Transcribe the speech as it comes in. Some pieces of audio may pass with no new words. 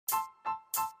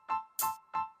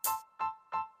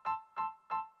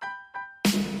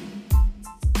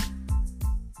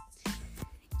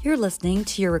You're listening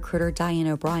to your recruiter, Diane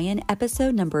O'Brien,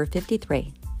 episode number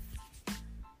 53.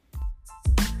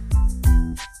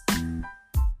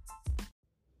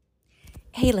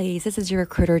 Hey ladies, this is your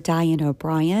recruiter, Diane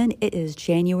O'Brien. It is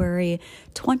January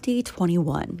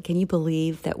 2021. Can you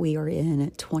believe that we are in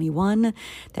 21,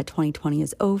 that 2020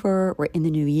 is over, we're in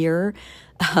the new year?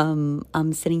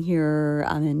 I'm sitting here,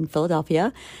 I'm in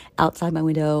Philadelphia, outside my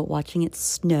window watching it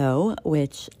snow,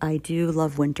 which I do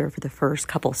love winter for the first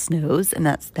couple snows, and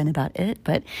that's been about it,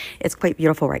 but it's quite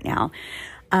beautiful right now.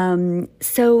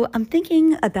 So I'm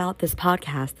thinking about this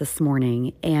podcast this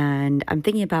morning, and I'm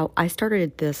thinking about, I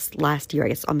started this last year, I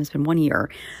guess almost been 1 year,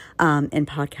 in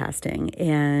podcasting.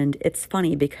 And it's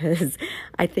funny because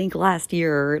I think last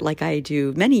year, like I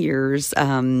do many years,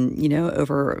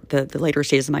 over the later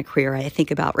stages of my career, I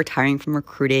think about retiring from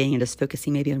recruiting and just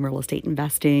focusing maybe on real estate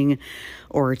investing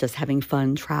or just having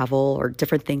fun travel or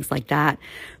different things like that.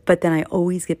 But then I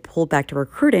always get pulled back to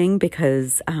recruiting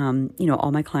because,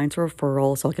 all my clients are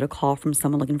referrals. So I'll get a call from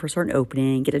someone looking for a certain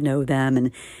opening, get to know them,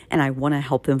 and I want to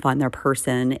help them find their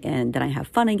person. And then I have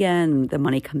fun again. The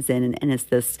money comes in, and it's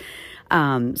this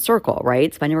circle,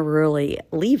 right? So I never really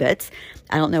leave it.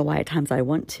 I don't know why at times I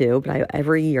want to, but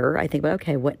every year I think about,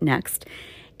 okay, what next?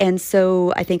 And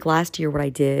so I think last year what I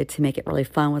did to make it really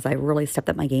fun was I really stepped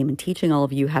up my game in teaching all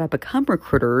of you how to become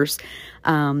recruiters.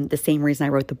 The same reason I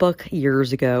wrote the book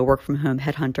years ago, Work From Home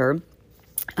Headhunter.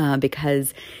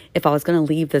 Because if I was going to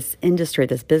leave this industry,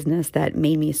 this business that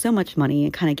made me so much money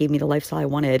and kind of gave me the lifestyle I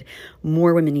wanted,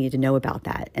 more women needed to know about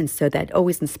that. And so that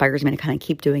always inspires me to kind of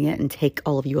keep doing it and take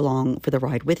all of you along for the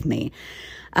ride with me.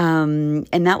 And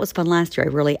that was fun last year. I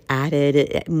really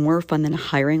added more fun than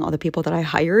hiring all the people that I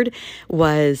hired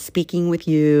was speaking with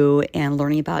you and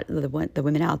learning about the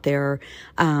women out there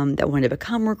that wanted to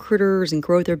become recruiters and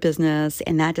grow their business.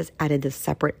 And that just added this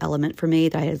separate element for me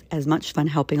that I had as much fun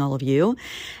helping all of you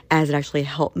as it actually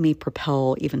helped me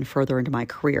propel even further into my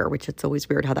career, which it's always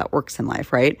weird how that works in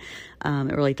life, right?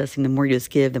 It really does seem the more you just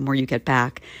give, the more you get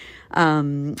back.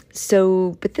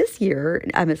 But this year,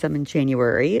 I'm in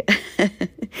January,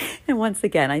 and once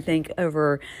again, I think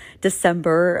over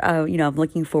December, I'm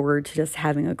looking forward to just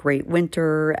having a great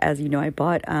winter. As you know, I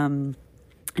bought,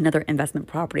 another investment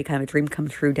property, kind of a dream come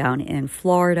true down in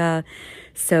Florida.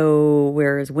 So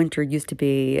whereas winter used to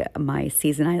be my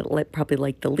season I probably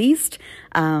like the least,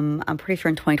 I'm pretty sure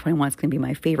in 2021 it's going to be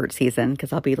my favorite season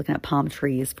because I'll be looking at palm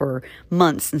trees for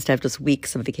months instead of just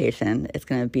weeks of vacation. It's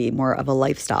going to be more of a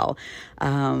lifestyle,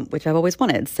 which I've always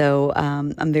wanted. So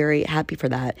I'm very happy for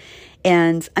that.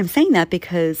 And I'm saying that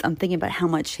because I'm thinking about how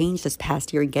much changed this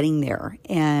past year in getting there.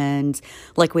 And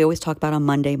like we always talk about on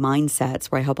Monday, mindsets,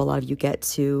 where I help a lot of you get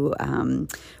to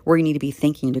where you need to be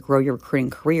thinking to grow your recruiting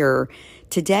career.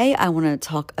 Today, I want to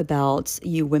talk about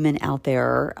you women out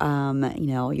there,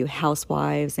 you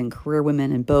housewives and career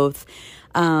women and both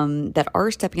that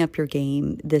are stepping up your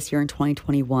game this year in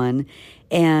 2021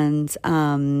 and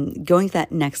going to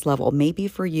that next level. Maybe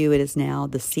for you, it is now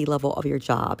the C level of your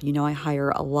job. I hire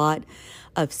a lot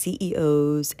of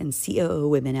CEOs and COO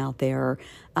women out there,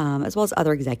 as well as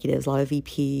other executives, a lot of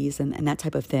VPs and that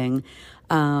type of thing.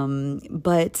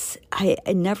 But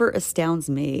it never astounds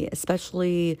me,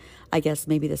 especially, I guess,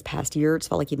 maybe this past year, it's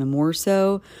felt like even more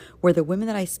so, where the women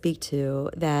that I speak to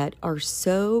that are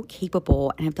so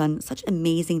capable and have done such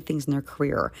amazing things in their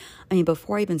career. I mean,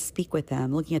 before I even speak with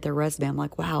them, looking at their resume, I'm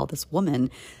like, wow, this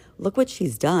woman, look what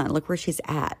she's done. Look where she's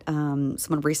at.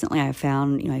 Someone recently I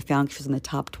found she was in the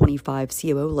top 25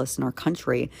 COO list in our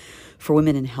country for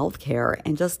women in healthcare,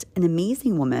 and just an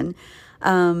amazing woman.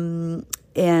 And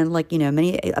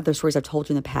many other stories I've told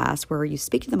you in the past where you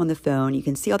speak to them on the phone, you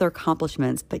can see all their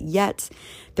accomplishments, but yet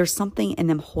there's something in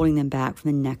them holding them back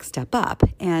from the next step up.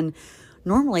 And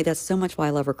normally that's so much why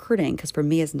I love recruiting, because for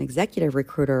me as an executive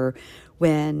recruiter,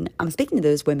 when I'm speaking to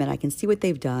those women, I can see what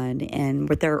they've done and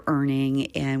what they're earning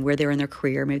and where they're in their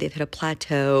career. Maybe they've hit a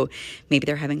plateau. Maybe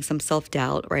they're having some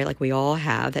self-doubt, right? Like we all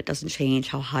have. That doesn't change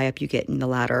how high up you get in the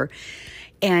ladder.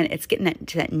 And it's getting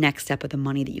to that next step of the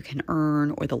money that you can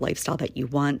earn or the lifestyle that you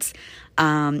want.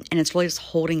 And it's really just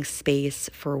holding space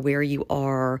for where you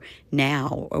are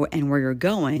now and where you're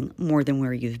going more than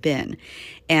where you've been.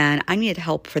 And I needed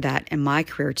help for that in my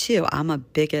career too. I'm a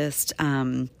biggest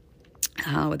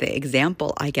the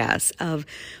example, I guess, of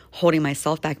holding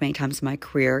myself back many times in my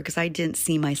career because I didn't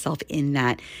see myself in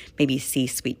that maybe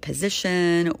C-suite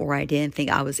position, or I didn't think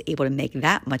I was able to make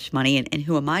that much money. And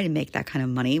who am I to make that kind of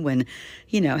money when,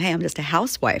 hey, I'm just a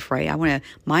housewife, right?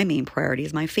 My main priority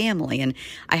is my family. And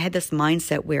I had this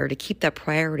mindset where to keep that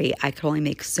priority, I could only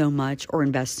make so much or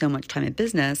invest so much time in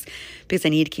business because I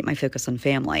need to keep my focus on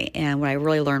family. And what I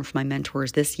really learned from my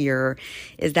mentors this year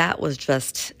is that was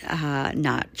just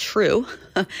not true.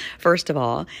 First of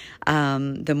all,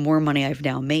 the more money I've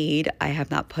now made, I have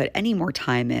not put any more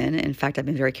time in. In fact, I've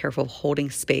been very careful of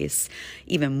holding space,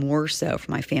 even more so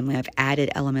for my family. I've added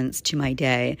elements to my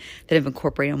day that have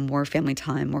incorporated more family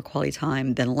time, more quality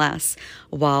time than less,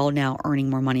 while now earning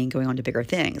more money and going on to bigger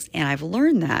things. And I've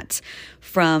learned that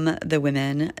from the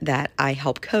women that I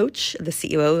help coach, the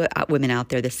CEO women out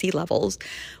there, the C-levels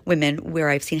women, where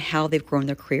I've seen how they've grown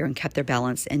their career and kept their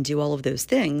balance and do all of those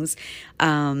things,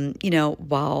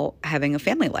 while having a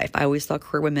family life. I always thought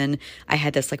career women, I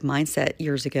had this mindset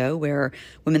years ago where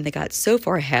women that got so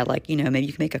far ahead, maybe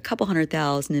you can make a couple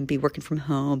 $100,000 and be working from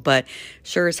home, but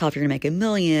sure as hell, if you're going to make $1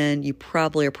 million, you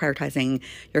probably are prioritizing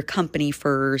your company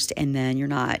first, and then you're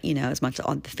not, as much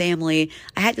on the family.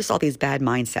 I had just all these bad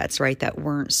mindsets, right, that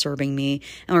weren't serving me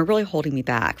and were really holding me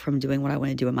back from doing what I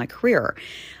want to do in my career.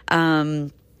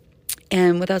 And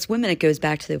with us women, it goes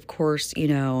back to, of course,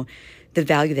 the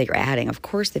value that you're adding. Of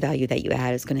course, the value that you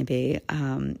add is going to be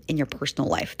in your personal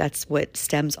life. That's what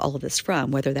stems all of this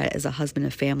from, whether that is a husband,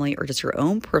 a family, or just your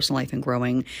own personal life and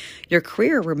growing. Your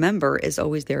career, remember, is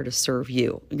always there to serve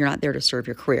you. You're not there to serve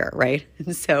your career, right?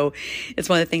 And so it's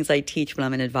one of the things I teach when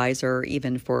I'm an advisor,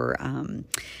 even for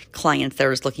clients that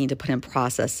are just looking to put in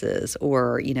processes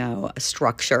or, a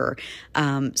structure.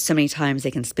 So many times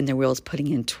they can spin their wheels putting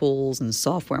in tools and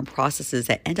software and processes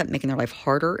that end up making their life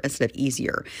harder instead of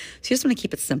easier. So you just want to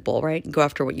keep it simple, right? And go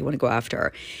after what you want to go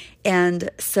after. And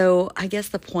so I guess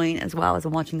the point as well as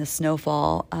I'm watching the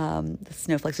snowfall, the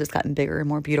snowflakes just gotten bigger and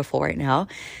more beautiful right now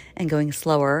and going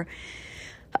slower,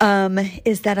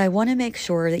 is that I want to make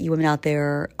sure that you women out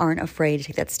there aren't afraid to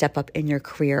take that step up in your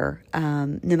career,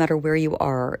 no matter where you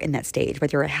are in that stage,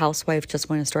 whether you're a housewife, just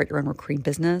want to start your own recruiting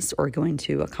business or going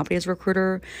to a company as a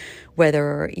recruiter,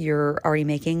 whether you're already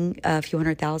making a few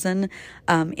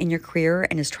 $100,000 in your career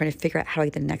and just trying to figure out how to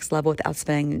get to the next level without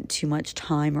spending too much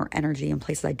time or energy in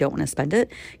places I don't want to spend it,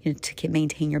 to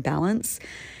maintain your balance.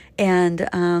 And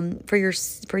for you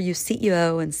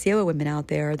CEO and COO women out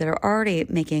there that are already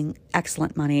making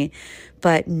excellent money,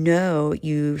 but know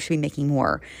you should be making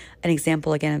more. An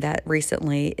example, again, of that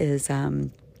recently is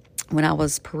when I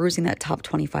was perusing that top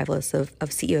 25 list of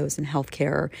CEOs in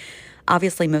healthcare.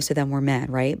 Obviously, most of them were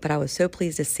men, right? But I was so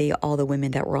pleased to see all the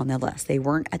women that were on the list. They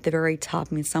weren't at the very top.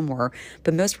 I mean, some were,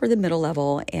 but most were the middle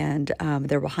level, and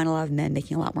they're behind a lot of men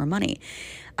making a lot more money.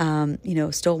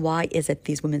 Still, why is it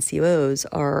these women CEOs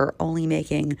are only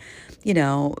making,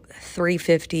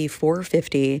 $350,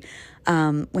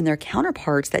 $450, when their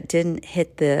counterparts that didn't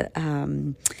hit their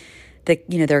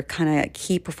kind of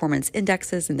key performance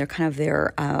indexes and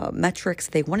their metrics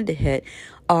they wanted to hit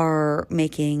are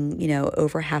making,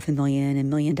 over $500,000 and $1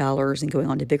 million and going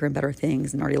on to bigger and better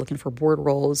things and already looking for board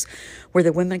roles where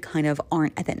the women kind of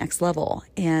aren't at that next level.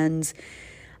 And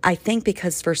I think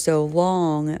because for so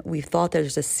long we've thought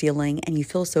there's a ceiling and you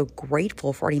feel so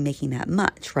grateful for already making that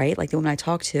much, right? Like the woman I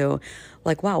talk to,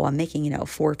 wow, I'm making,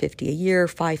 $450 a year,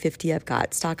 $550. I've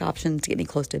got stock options to get me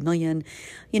close to $1 million.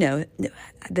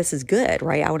 This is good,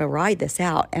 right? I want to ride this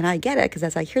out. And I get it because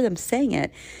as I hear them saying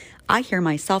it, I hear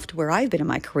myself to where I've been in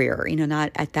my career,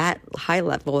 not at that high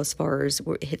level as far as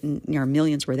we're hitting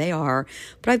millions where they are,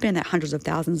 but I've been at hundreds of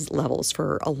thousands levels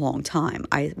for a long time.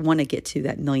 I want to get to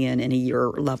that $1 million in a year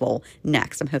level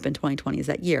next. I'm hoping 2020 is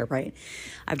that year, right?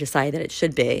 I've decided that it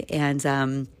should be.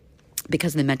 And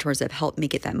because the mentors have helped me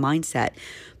get that mindset.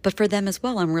 But for them as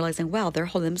well, I'm realizing, wow, they're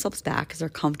holding themselves back because they're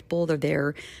comfortable. They're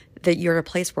there, that you're at a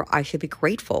place where I should be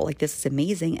grateful. Like, this is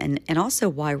amazing. And also,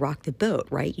 why rock the boat,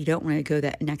 right? You don't want to go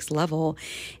that next level.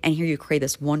 And here you create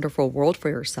this wonderful world for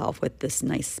yourself with this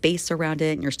nice space around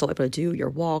it. And you're still able to do your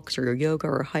walks or your yoga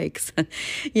or hikes, and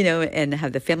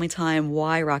have the family time.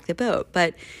 Why rock the boat?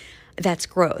 But that's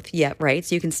growth. Yeah, right?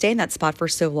 So you can stay in that spot for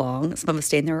so long. Some of us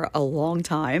stay in there a long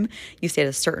time. You stay at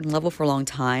a certain level for a long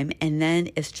time. And then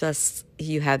it's just,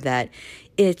 you have that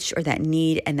itch or that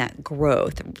need and that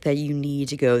growth that you need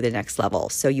to go to the next level.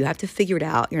 So you have to figure it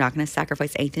out. You're not going to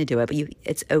sacrifice anything to do it, but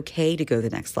it's okay to go to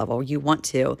the next level. You want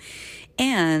to.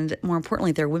 And more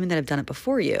importantly, there are women that have done it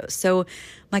before you. So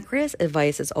my greatest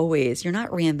advice is always, you're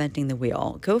not reinventing the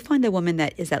wheel. Go find the woman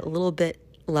that is that little bit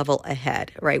level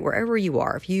ahead, right? Wherever you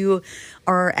are, if you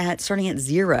are starting at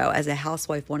zero as a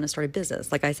housewife wanting to start a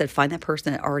business, like I said, find that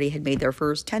person that already had made their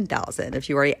first 10,000. If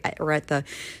you already are at the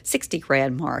 60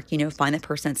 grand mark, find that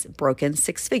person that's broken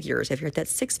six figures. If you're at that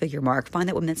six-figure mark, find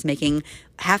that woman that's making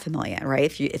 $500,000, right?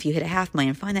 If you hit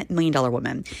 $500,000, find that $1 million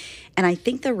woman. And I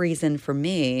think the reason for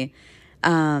me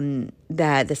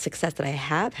that the success that I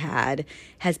have had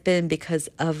has been because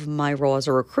of my role as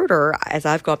a recruiter. As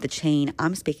I've gone up the chain,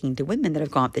 I'm speaking to women that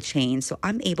have gone up the chain. So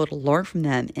I'm able to learn from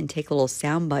them and take little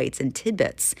sound bites and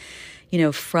tidbits,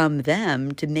 from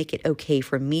them to make it okay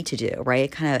for me to do,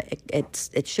 right?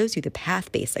 It shows you the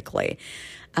path basically.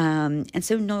 And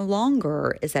so no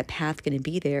longer is that path going to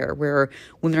be there where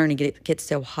women are going to get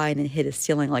so high and then hit a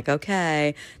ceiling like,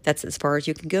 okay, that's as far as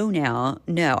you can go now.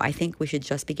 No, I think we should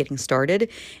just be getting started.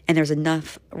 And there's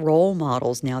enough role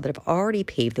models now that have already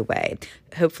paved the way.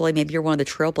 Hopefully, maybe you're one of the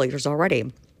trailblazers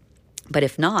already. But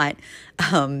if not,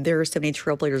 there are so many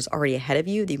trailblazers already ahead of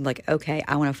you that you can be like, okay,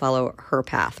 I want to follow her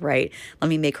path, right? Let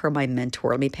me make her my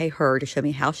mentor. Let me pay her to show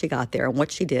me how she got there and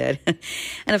what she did.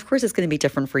 And of course, it's going to be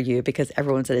different for you because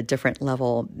everyone's at a different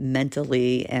level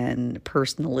mentally and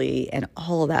personally, and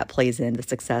all of that plays into the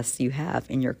success you have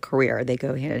in your career. They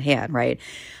go hand in hand, right?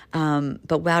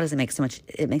 But wow, does it makes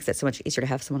it so much easier to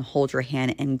have someone hold your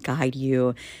hand and guide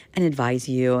you and advise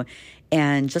you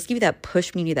and just give you that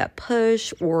push when you need that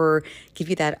push, or give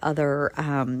you that other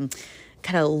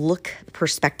kind of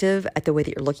perspective at the way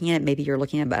that you're looking at it. Maybe you're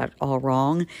looking at it all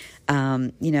wrong.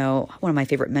 One of my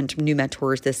favorite new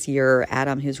mentors this year,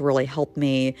 Adam, who's really helped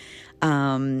me,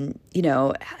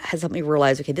 has helped me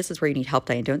realize, okay, this is where you need help,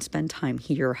 Diane. Don't spend time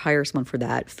here. Hire someone for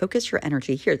that. Focus your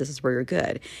energy here. This is where you're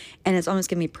good. And it's almost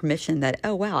giving me permission that,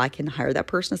 oh, wow, I can hire that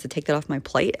person to take that off my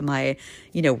plate. Am I,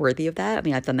 worthy of that? I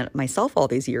mean, I've done that myself all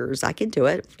these years. I can do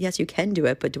it. Yes, you can do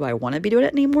it, but do I want to be doing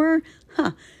it anymore?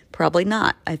 Probably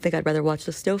not. I think I'd rather watch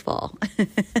the snow fall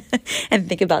and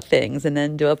think about things and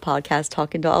then do a podcast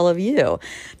talking to all of you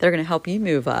that are going to help you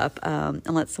move up, and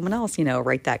let someone else,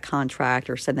 write that contract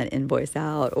or send that invoice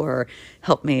out or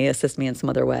assist me in some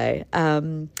other way.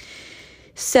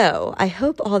 So I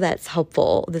hope all that's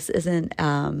helpful. This isn't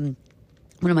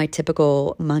one of my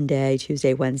typical Monday,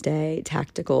 Tuesday, Wednesday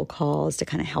tactical calls to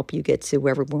kind of help you get to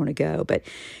wherever we want to go. But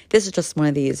this is just one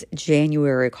of these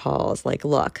January calls. Like,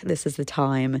 look, this is the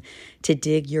time to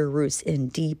dig your roots in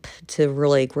deep, to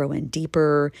really grow in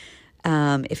deeper.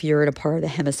 If you're in a part of the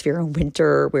hemisphere in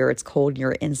winter where it's cold and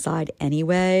you're inside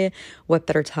anyway, what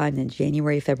better time than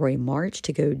January, February, March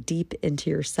to go deep into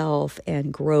yourself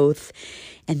and growth.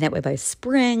 And that way by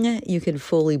spring, you can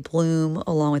fully bloom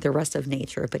along with the rest of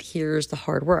nature. But here's the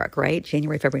hard work, right?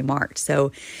 January, February, March.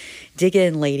 So dig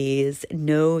in, ladies.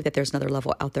 Know that there's another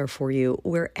level out there for you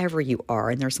wherever you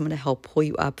are. And there's someone to help pull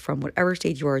you up from whatever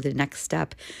stage you are to the next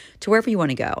step to wherever you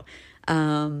want to go.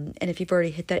 And if you've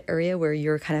already hit that area where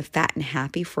you're kind of fat and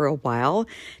happy for a while,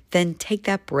 then take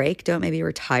that break. Don't maybe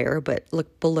retire, but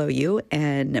look below you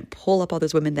and pull up all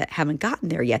those women that haven't gotten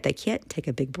there yet. They can't take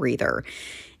a big breather.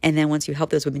 And then once you help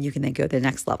those women, you can then go to the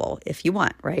next level if you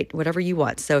want, right? Whatever you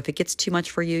want. So if it gets too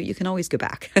much for you, you can always go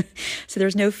back. So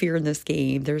there's no fear in this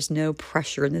game. There's no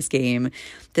pressure in this game.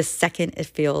 The second it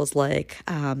feels like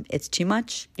it's too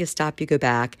much, you stop, you go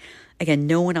back. Again,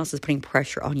 no one else is putting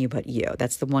pressure on you but you.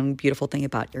 That's the one beautiful thing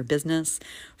about your business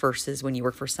versus when you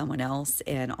work for someone else.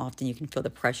 And often you can feel the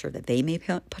pressure that they may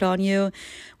put on you.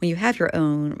 When you have your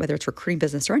own, whether it's recruiting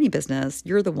business or any business,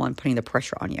 you're the one putting the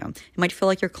pressure on you. It might feel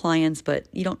like your clients, but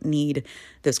you don't need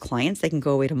those clients. They can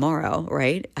go away tomorrow,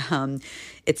 right?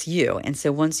 It's you. And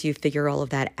so once you figure all of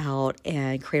that out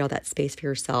and create all that space for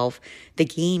yourself, the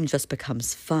game just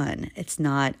becomes fun. It's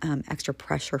not extra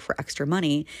pressure for extra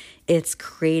money. It's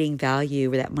creating value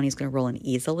where that money is going to roll in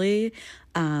easily.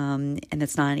 And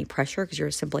it's not any pressure because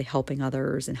you're simply helping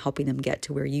others and helping them get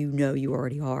to where you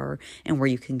already are and where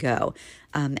you can go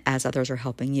as others are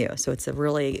helping you. So it's a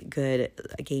really good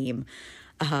game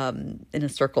in a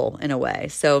circle in a way.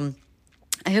 So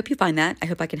I hope you find that. I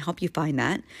hope I can help you find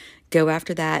that. Go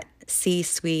after that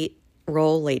C-suite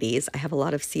role, ladies. I have a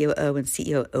lot of COO and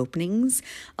CEO openings,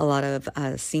 a lot of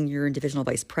senior and divisional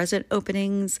vice president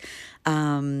openings.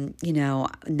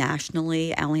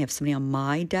 Nationally, I only have somebody on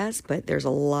my desk, but there's a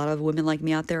lot of women like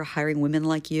me out there hiring women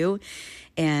like you.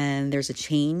 And there's a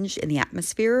change in the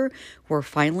atmosphere where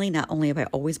finally, not only have I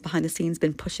always behind the scenes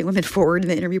been pushing women forward in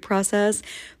the interview process,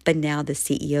 but now the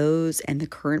CEOs and the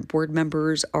current board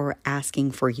members are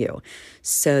asking for you.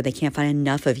 So they can't find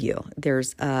enough of you.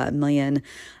 There's a million,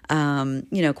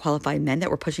 qualified men that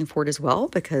we're pushing forward as well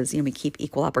because, we keep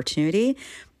equal opportunity,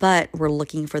 but we're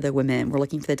looking for the women. We're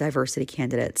looking for the diversity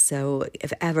candidates. So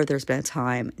if ever there's been a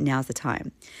time, now's the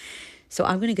time. So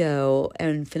I'm going to go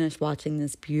and finish watching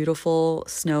this beautiful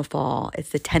snowfall.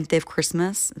 It's the 10th day of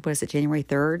Christmas. What is it, January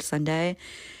 3rd, Sunday?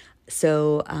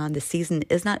 So the season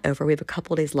is not over. We have a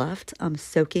couple days left. I'm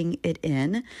soaking it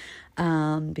in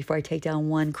before I take down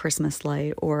one Christmas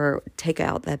light or take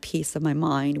out that piece of my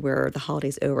mind where the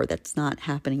holiday's over. That's not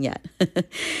happening yet. The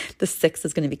 6th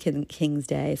is going to be King's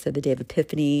Day, so the day of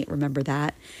Epiphany. Remember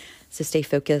that. So stay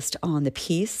focused on the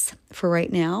peace for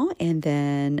right now. And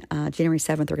then January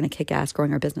 7th, we're going to kick ass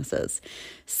growing our businesses.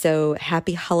 So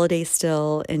happy holidays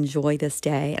still. Enjoy this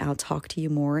day. I'll talk to you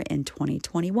more in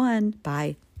 2021.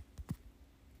 Bye.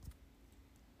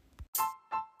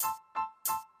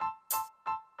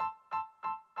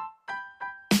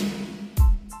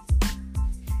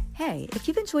 Hey, if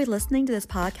you've enjoyed listening to this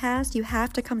podcast, you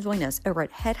have to come join us over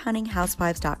at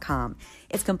headhuntinghousewives.com.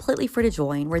 It's completely free to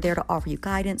join. We're there to offer you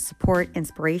guidance, support,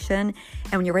 inspiration.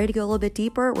 And when you're ready to go a little bit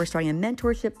deeper, we're starting a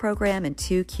mentorship program in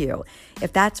 2Q.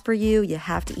 If that's for you, you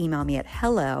have to email me at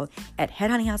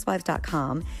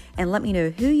hello@headhuntinghousewives.com and let me know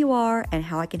who you are and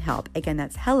how I can help. Again,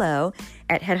 that's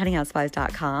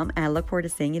hello@headhuntinghousewives.com. And I look forward to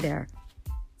seeing you there.